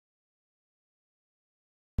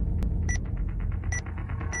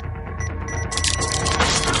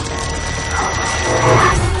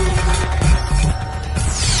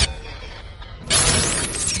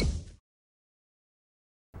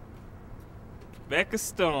Becca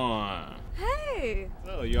Storm. Hey!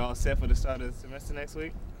 So, you all set for the start of the semester next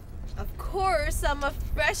week? Of course, I'm a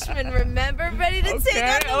freshman, remember? Ready to take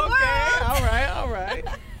on the world! All right.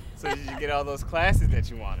 So did you get all those classes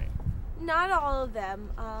that you wanted? Not all of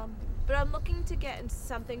them, but I'm looking to get into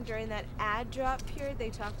something during that ad drop period they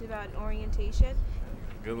talked about in orientation.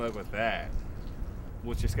 Good luck with that.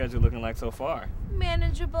 What's your schedule looking like so far?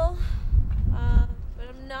 Manageable, but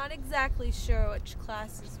I'm not exactly sure which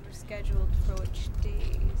classes were scheduled for which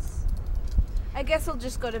days. I guess I'll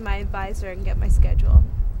just go to my advisor and get my schedule.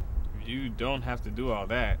 You don't have to do all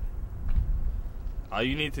that. All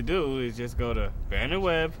you need to do is just go to Banner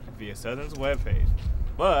Web via Southern's webpage.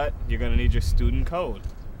 But you're going to need your student code.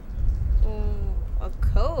 A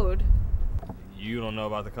code? You don't know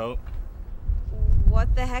about the code?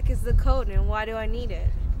 What the heck is the code and why do I need it?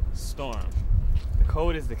 Storm, the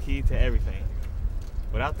code is the key to everything.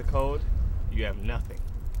 Without the code, you have nothing.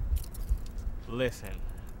 Listen,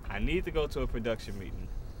 I need to go to a production meeting.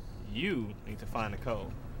 You need to find the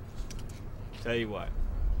code. Tell you what,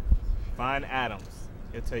 find Adams.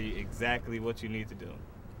 He'll tell you exactly what you need to do.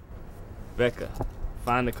 Becca,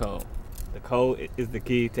 find the code. The code is the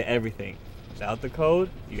key to everything. Without the code,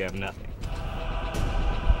 you have nothing.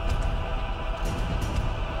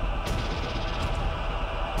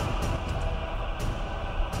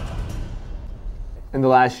 In the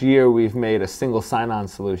last year, we've made a single sign-on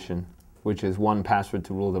solution, which is one password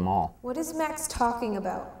to rule them all. What is Max talking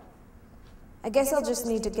about? I guess I'll just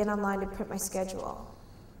need to get online to print my schedule.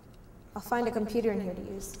 I'll find a computer in here to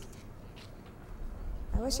use.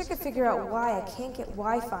 I wish I could figure out why I can't get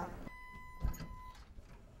Wi-Fi.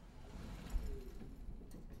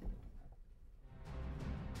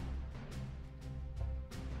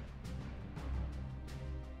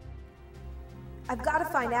 I've got to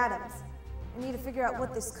find Adams. I need to figure out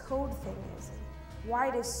what this code thing is and why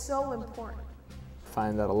it is so important. I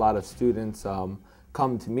find that a lot of students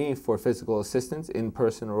come to me for physical assistance in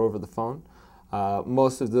person or over the phone.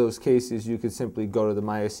 Most of those cases you could simply go to the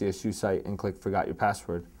My SCSU site and click Forgot Your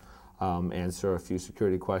Password, answer a few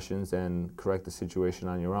security questions and correct the situation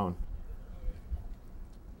on your own.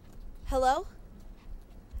 Hello?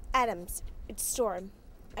 Adams, it's Storm.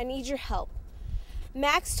 I need your help.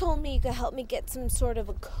 Max told me you could help me get some sort of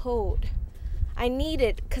a code. I need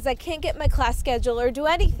it because I can't get my class schedule or do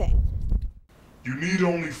anything. You need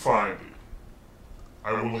only find it.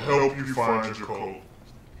 I will help you find your code.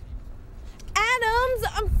 Adams,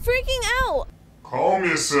 I'm freaking out. Calm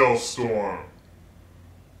yourself, Storm.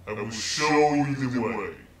 I will show you the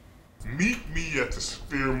way. Meet me at the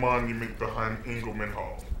Spear Monument behind Engelman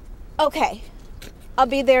Hall. Okay, I'll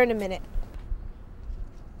be there in a minute.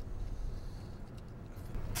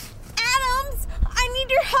 Adams, I need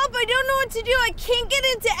your help. I don't know what to do. I can't get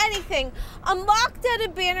into anything. I'm locked out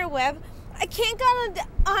of Banner Web. I can't get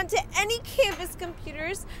onto any campus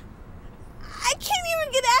computers. I can't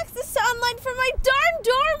even get access to online from my darn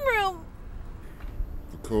dorm room.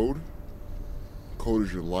 The code? The code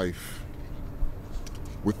is your life.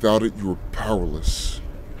 Without it, you are powerless.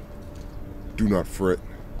 Do not fret.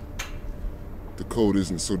 The code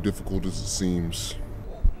isn't so difficult as it seems.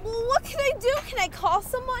 Well, what can I do? Can I call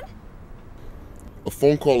someone? A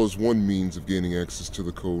phone call is one means of gaining access to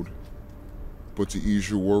the code. But to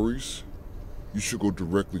ease your worries, you should go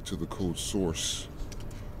directly to the code source,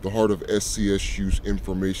 the heart of SCSU's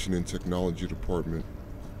Information and Technology Department.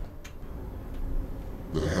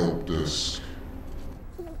 The help desk.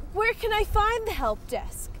 Where can I find the help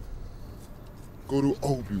desk? Go to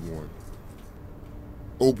Obi-Wan.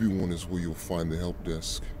 Obi-Wan is where you'll find the help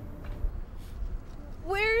desk.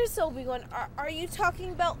 Where is Obi-Wan? Are you talking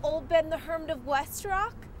about Old Ben the Hermit of West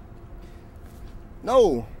Rock?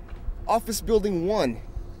 No, Office Building 1,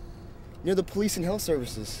 near the police and health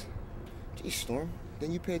services. Geez, Storm,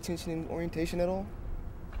 didn't you pay attention in orientation at all?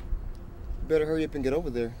 You better hurry up and get over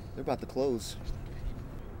there. They're about to close.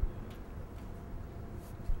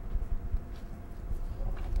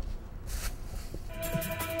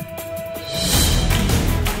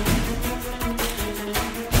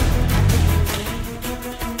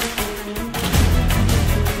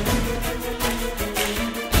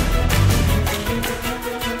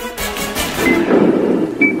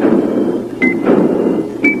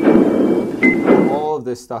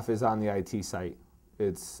 This stuff is on the IT site.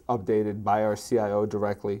 It's updated by our CIO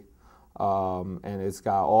directly, and it's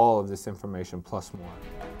got all of this information plus more.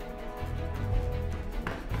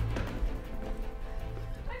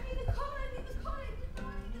 I need the code,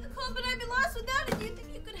 but I'd be lost without it. Do you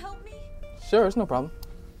think you could help me? Sure, it's no problem.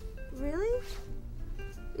 Really?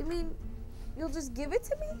 You mean you'll just give it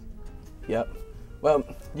to me? Yep. Well,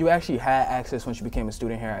 you actually had access once you became a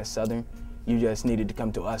student here at Southern. You just needed to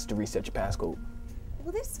come to us to reset your passcode.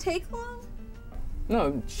 Will this take long? No,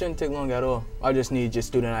 it shouldn't take long at all. I just need your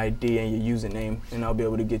student ID and your username, and I'll be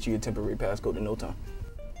able to get you a temporary passcode in no time.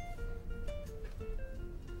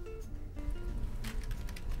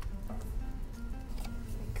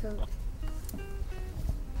 Code.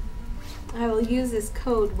 I will use this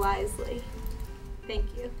code wisely. Thank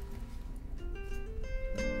you.